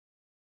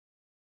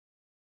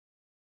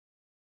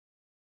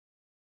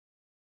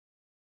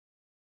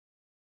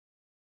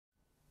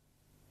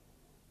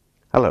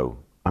Hello,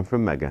 I'm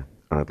from Megger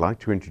and I'd like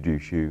to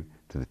introduce you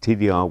to the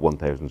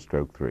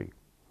TDR1000-3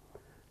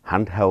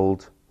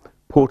 handheld,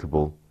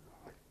 portable,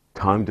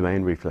 time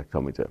domain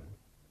reflectometer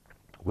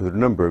with a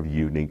number of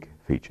unique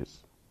features.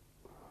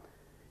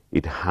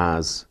 It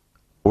has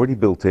already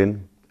built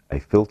in a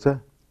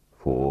filter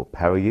for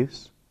power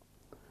use.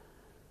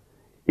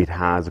 It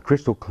has a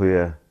crystal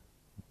clear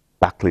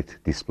backlit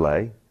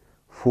display,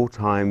 4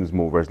 times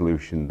more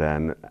resolution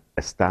than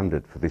a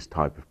standard for this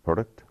type of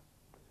product.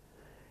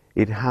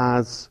 It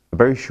has a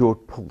very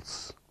short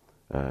pulse,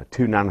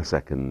 2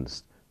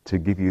 nanoseconds, to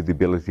give you the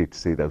ability to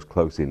see those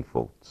close-in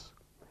faults.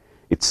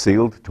 It's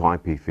sealed to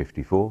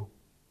IP54.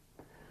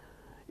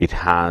 It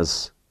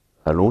has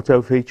an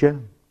auto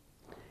feature.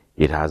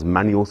 It has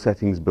manual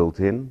settings built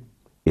in.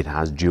 It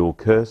has dual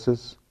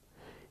cursors.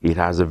 It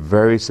has a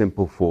very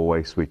simple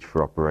 4-way switch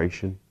for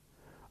operation.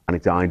 And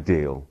it's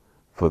ideal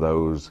for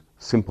those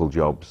simple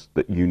jobs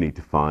that you need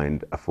to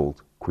find a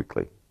fault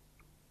quickly.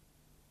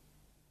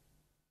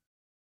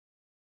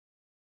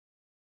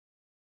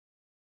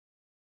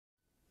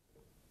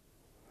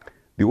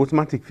 The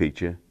automatic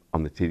feature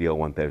on the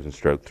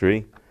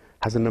TDR1000-3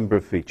 has a number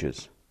of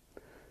features.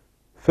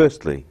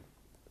 Firstly,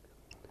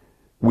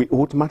 we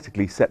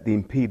automatically set the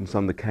impedance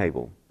on the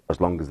cable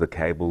as long as the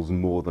cable's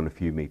more than a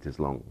few meters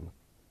long.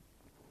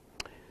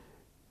 In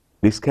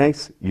this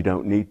case, you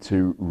don't need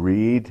to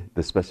read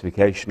the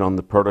specification on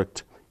the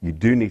product. You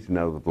do need to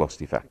know the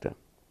velocity factor.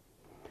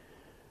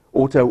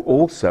 Auto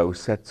also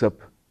sets up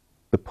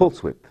the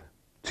pulse width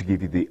to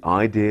give you the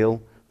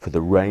ideal for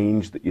the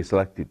range that you're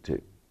selected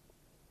to.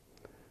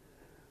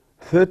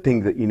 Third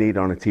thing that you need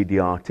on a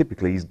TDR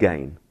typically is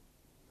gain.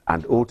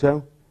 And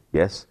auto,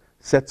 yes,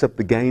 sets up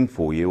the gain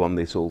for you on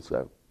this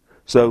also.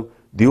 So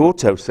the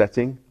auto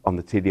setting on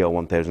the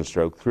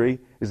TDR1000-3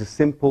 is a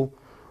simple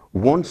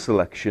one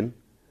selection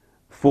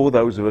for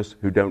those of us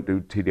who don't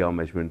do TDR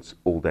measurements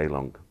all day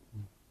long.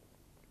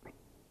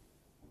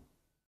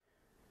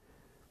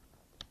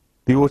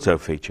 The auto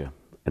feature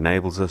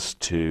enables us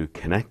to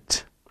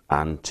connect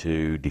and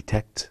to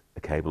detect a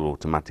cable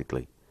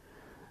automatically.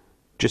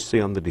 Just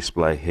see on the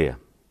display here.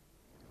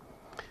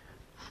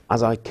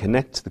 As I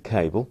connect the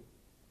cable,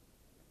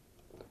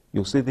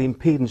 you'll see the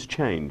impedance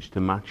change to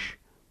match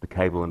the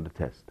cable under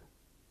test.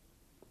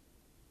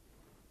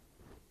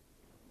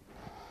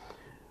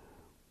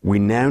 We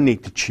now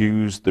need to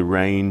choose the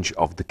range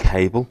of the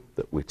cable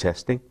that we're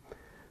testing.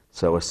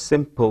 So a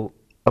simple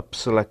up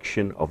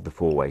selection of the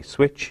 4-way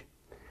switch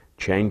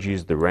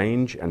changes the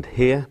range, and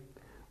here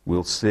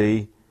we'll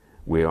see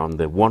we're on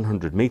the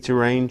 100 meter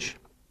range.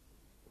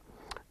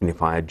 And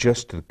if I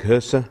adjust the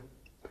cursor,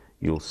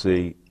 you'll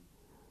see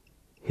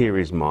here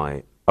is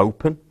my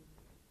open.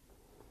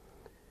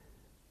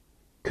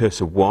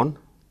 Cursor 1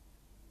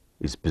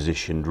 is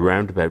positioned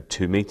round about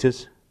 2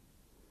 meters.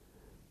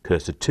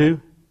 Cursor 2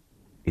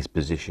 is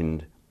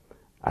positioned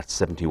at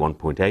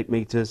 71.8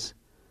 meters.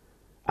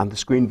 And the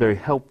screen very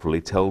helpfully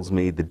tells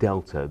me the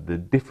delta, the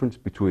difference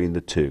between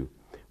the two,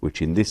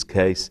 which in this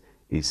case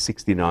is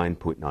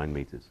 69.9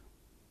 meters.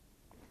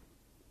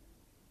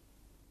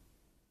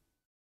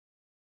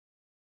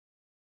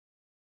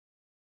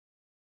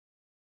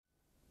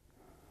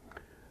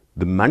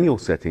 The manual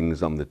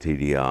settings on the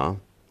TDR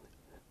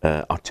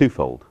are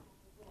twofold.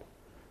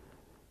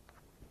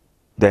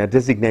 They are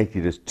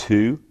designated as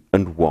 2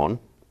 and 1,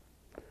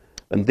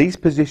 and these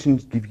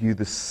positions give you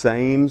the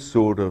same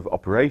sort of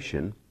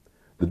operation.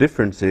 The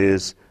difference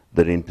is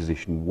that in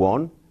position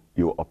 1,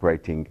 you're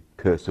operating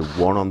cursor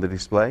 1 on the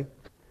display,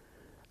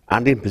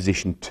 and in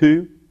position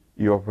 2,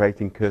 you're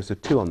operating cursor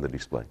 2 on the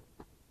display.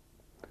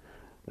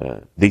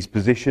 These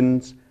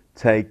positions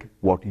take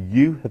what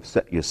you have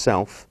set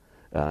yourself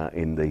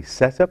in the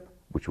setup,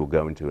 which we'll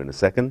go into in a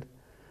second,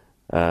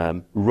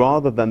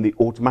 rather than the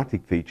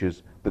automatic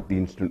features that the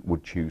instrument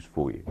would choose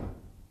for you.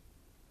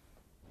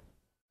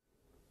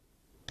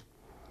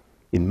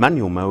 In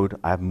manual mode,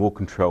 I have more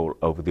control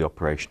over the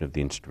operation of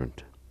the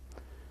instrument.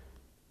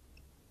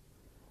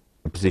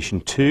 In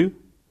position 2,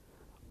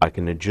 I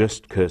can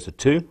adjust cursor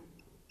 2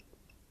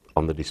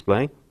 on the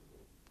display.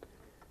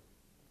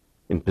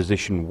 In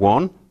position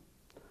 1,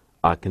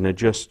 I can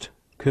adjust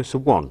cursor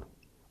 1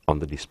 on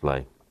the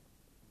display.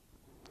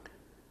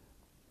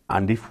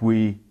 And if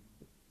we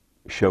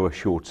show a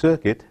short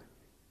circuit,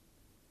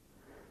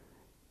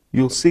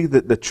 you'll see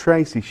that the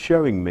trace is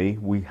showing me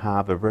we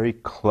have a very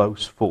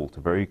close fault,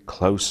 a very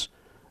close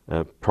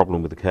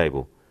problem with the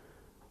cable.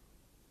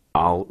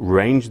 I'll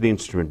range the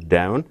instrument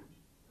down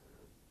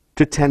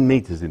to 10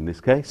 meters in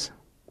this case.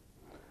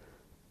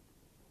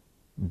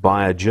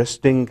 By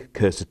adjusting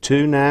cursor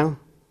 2 now,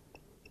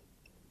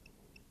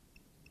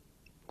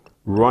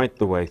 right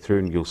the way through,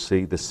 and you'll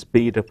see the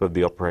speed up of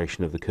the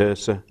operation of the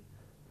cursor.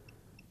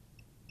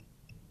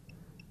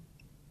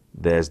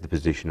 There's the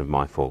position of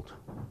my fault.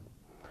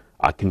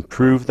 I can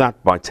prove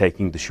that by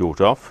taking the short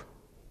off,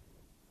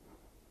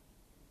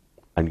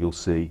 and you'll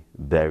see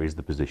there is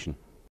the position.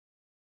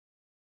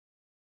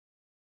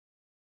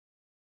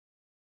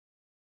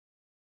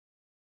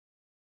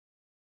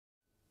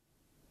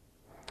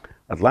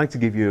 I'd like to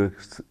give you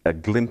a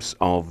glimpse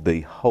of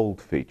the hold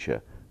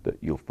feature that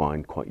you'll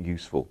find quite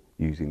useful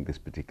using this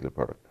particular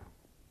product.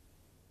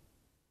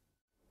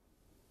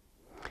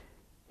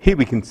 Here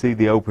we can see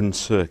the open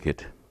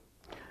circuit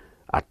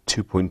at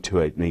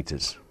 2.28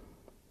 meters.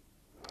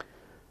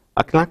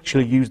 I can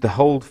actually use the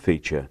hold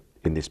feature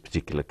in this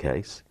particular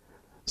case.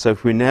 So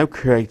if we now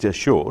create a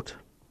short,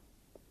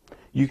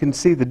 you can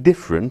see the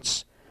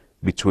difference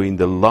between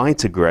the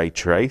lighter grey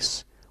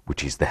trace,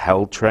 which is the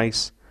held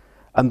trace,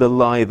 and the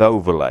live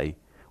overlay,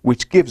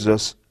 which gives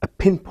us a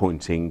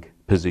pinpointing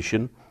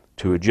position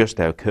to adjust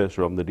our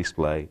cursor on the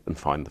display and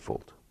find the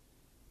fault.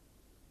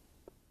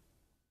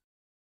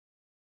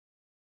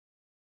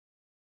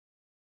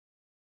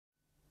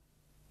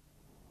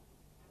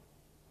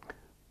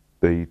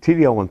 The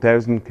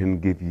TDR1000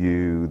 can give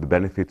you the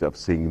benefit of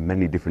seeing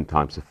many different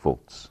types of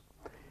faults.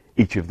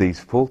 Each of these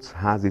faults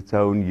has its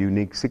own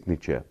unique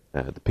signature,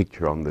 the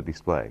picture on the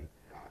display.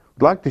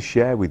 I'd like to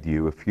share with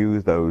you a few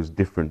of those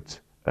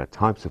different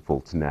types of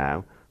faults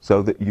now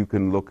so that you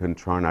can look and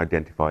try and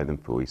identify them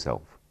for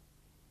yourself.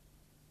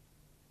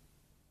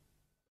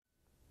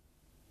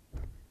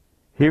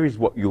 Here is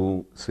what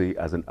you'll see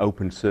as an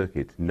open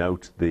circuit.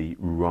 Note the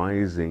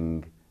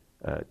rising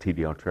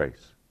TDR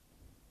trace.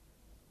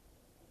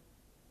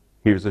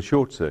 Here's a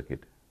short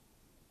circuit.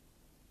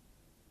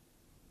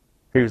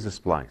 Here's a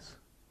splice.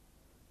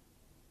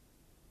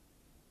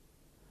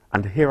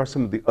 And here are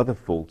some of the other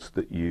faults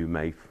that you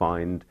may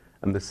find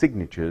and the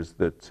signatures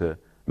that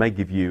may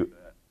give you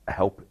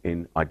help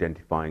in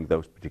identifying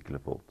those particular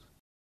faults.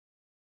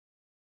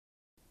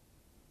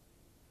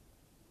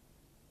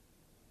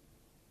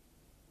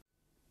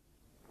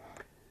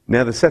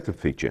 Now the setup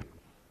feature.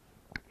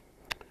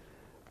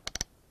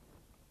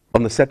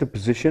 On the setup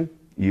position,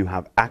 you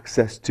have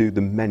access to the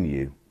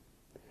menu.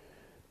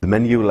 The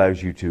menu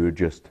allows you to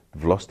adjust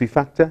velocity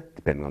factor,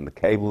 depending on the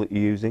cable that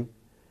you're using.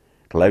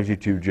 It allows you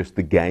to adjust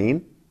the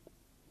gain,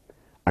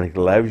 and it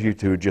allows you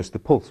to adjust the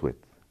pulse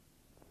width,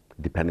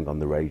 depending on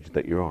the range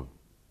that you're on.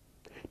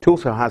 It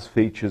also has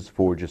features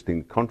for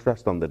adjusting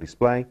contrast on the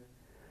display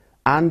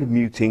and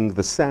muting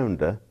the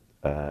sounder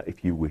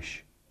if you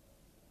wish.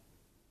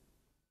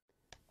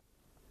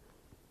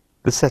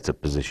 The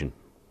setup position.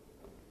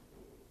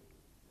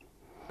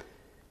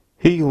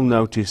 Here you'll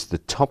notice the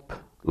top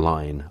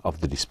line of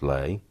the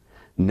display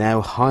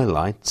now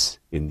highlights,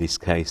 in this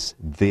case,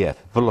 VF,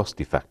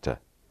 velocity factor.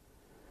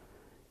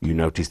 You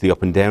notice the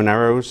up and down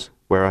arrows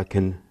where I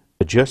can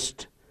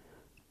adjust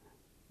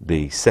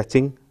the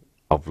setting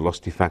of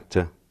velocity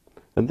factor,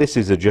 and this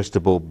is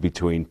adjustable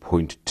between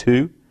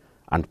 0.2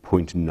 and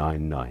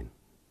 0.99.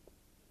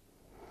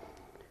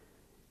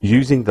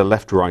 Using the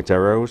left-right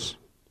arrows,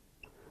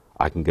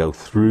 I can go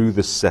through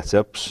the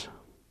setups.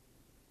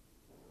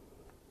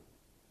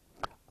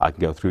 I can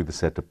go through the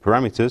setup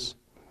parameters.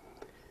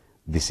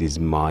 This is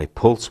my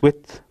pulse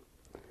width,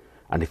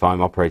 and if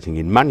I'm operating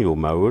in manual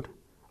mode,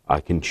 I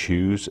can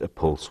choose a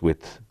pulse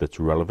width that's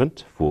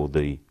relevant for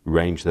the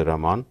range that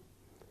I'm on.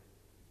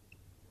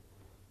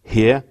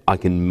 Here I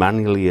can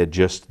manually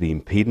adjust the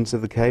impedance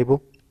of the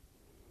cable.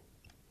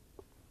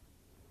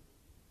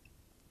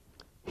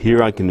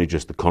 Here I can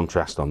adjust the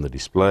contrast on the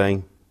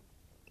display.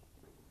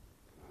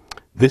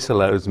 This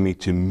allows me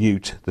to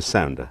mute the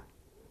sounder.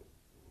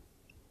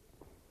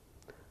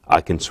 I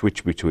can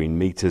switch between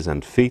meters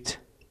and feet,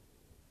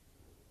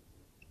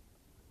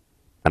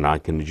 and I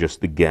can adjust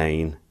the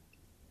gain,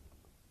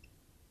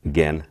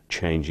 again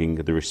changing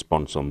the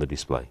response on the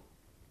display.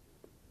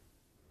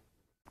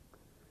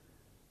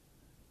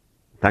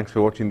 Thanks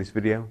for watching this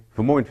video.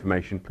 For more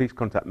information, please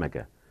contact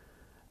Megger.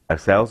 Our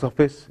sales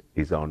office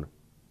is on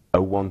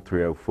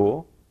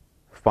 01304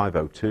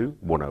 502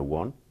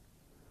 101.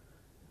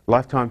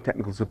 Lifetime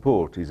technical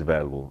support is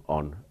available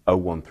on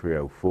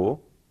 01304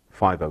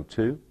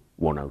 502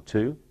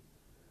 102.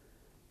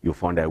 You'll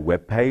find our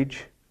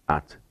webpage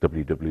at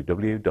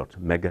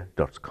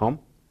www.megger.com.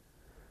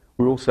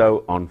 We're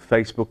also on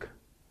Facebook,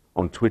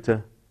 on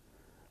Twitter,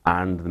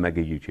 and the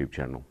Megger YouTube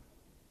channel.